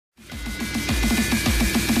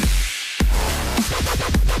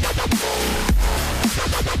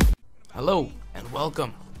Hello and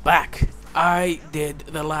welcome back. I did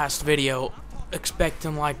the last video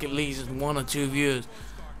expecting like at least 1 or 2 views,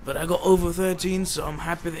 but I got over 13, so I'm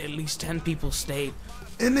happy that at least 10 people stayed.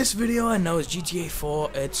 In this video I know it's GTA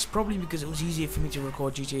 4. It's probably because it was easier for me to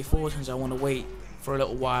record GTA 4 since I want to wait for a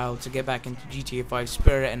little while to get back into GTA 5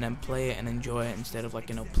 spirit and then play it and enjoy it instead of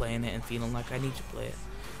playing it and feeling like I need to play it.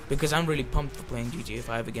 Because I'm really pumped for playing GTA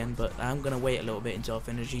 5 again, but I'm gonna wait a little bit until I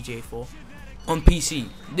finish GTA 4. On PC,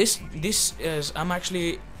 this is, I'm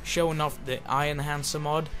actually showing off the icenhancer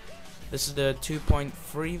mod. This is the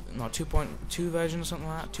 2.3, no 2.2 version or something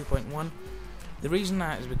like that, 2.1. The reason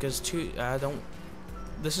that is because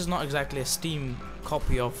this is not exactly a Steam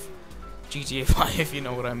copy of GTA 5, if you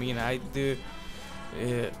know what I mean. I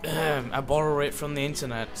borrow it from the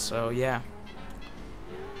internet, so yeah.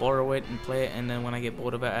 Borrow it and play it, and then when I get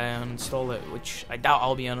bored of it, I uninstall it, which I doubt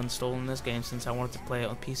I'll be uninstalling this game since I wanted to play it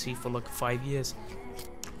on PC for like 5 years.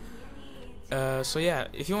 So yeah,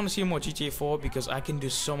 if you want to see more GTA 4, because I can do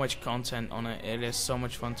so much content on it, it is so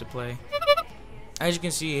much fun to play. As you can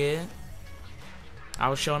see here, I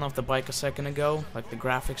was showing off the bike a second ago, like the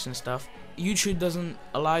graphics and stuff. YouTube doesn't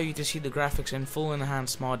allow you to see the graphics in full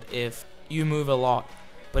enhanced mode if you move a lot.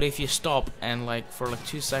 But if you stop and for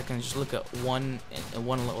 2 seconds just look at one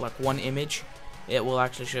image, it will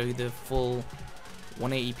actually show you the full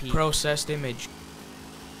 180p processed image.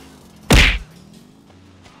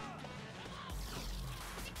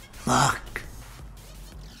 Fuck.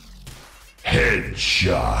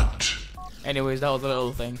 Headshot. Anyways, that was a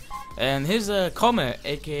little thing. And here's a Comet,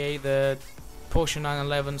 aka the Porsche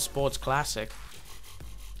 911 Sports Classic.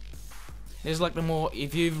 This is like the more,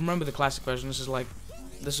 if you remember the classic version, this is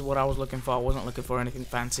what I was looking for. I wasn't looking for anything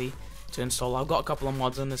fancy to install. I've got a couple of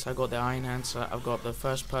mods in this. I got the icenhancer, I've got the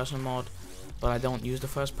first person mod, but I don't use the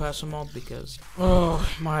first person mod because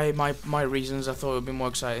my reasons. I thought it would be more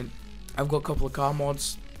exciting. I've got a couple of car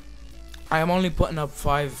mods. I am only putting up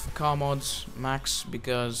 5 car mods max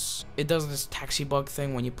because it does this taxi bug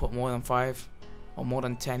thing when you put more than 5 or more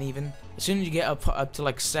than 10 even. As soon as you get up to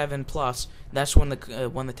like 7 plus, that's when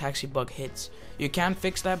the taxi bug hits. You can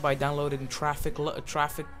fix that by downloading traffic.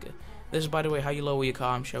 This is, by the way, how you lower your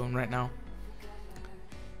car. I'm showing right now.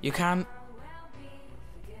 You can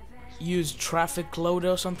use traffic loader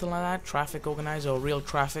or something like that, traffic organizer or real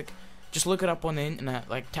traffic. Just look it up on the internet,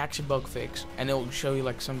 like taxi bug fix, and it will show you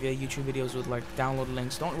like some YouTube videos with like download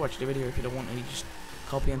links. Don't watch the video if you don't want to. You just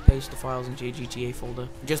copy and paste the files into your GTA folder,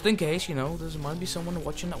 just in case, you know, there might be someone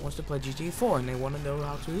watching that wants to play GTA 4 and they want to know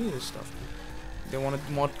how to do this stuff. They want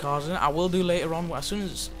to mod cars in it. I will do later on, as soon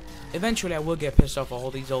as eventually I will get pissed off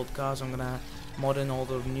all these old cars. I'm gonna mod in all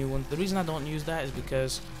the new ones. The reason I don't use that is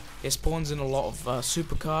because it spawns in a lot of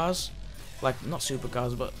supercars, like not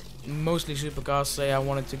supercars but mostly supercars. Say I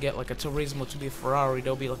wanted to get like a Turismo to be a Ferrari,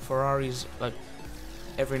 there'll be like Ferraris like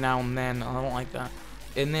every now and then. I don't like that.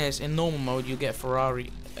 In normal mode, you get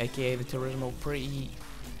Ferrari, aka the Turismo, pretty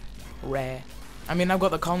rare. I mean, I've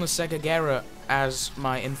got the konigsegg agera as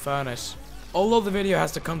my Infernus. Although the video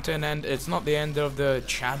has to come to an end, it's not the end of the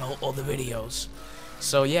channel or the videos.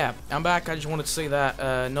 So yeah, I'm back. I just wanted to say that,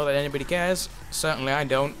 not that anybody cares. Certainly I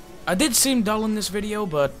don't. I did seem dull in this video,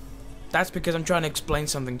 but that's because I'm trying to explain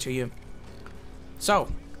something to you. So,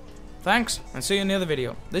 thanks, and see you in the other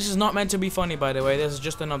video. This is not meant to be funny, by the way. This is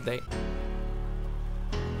just an update.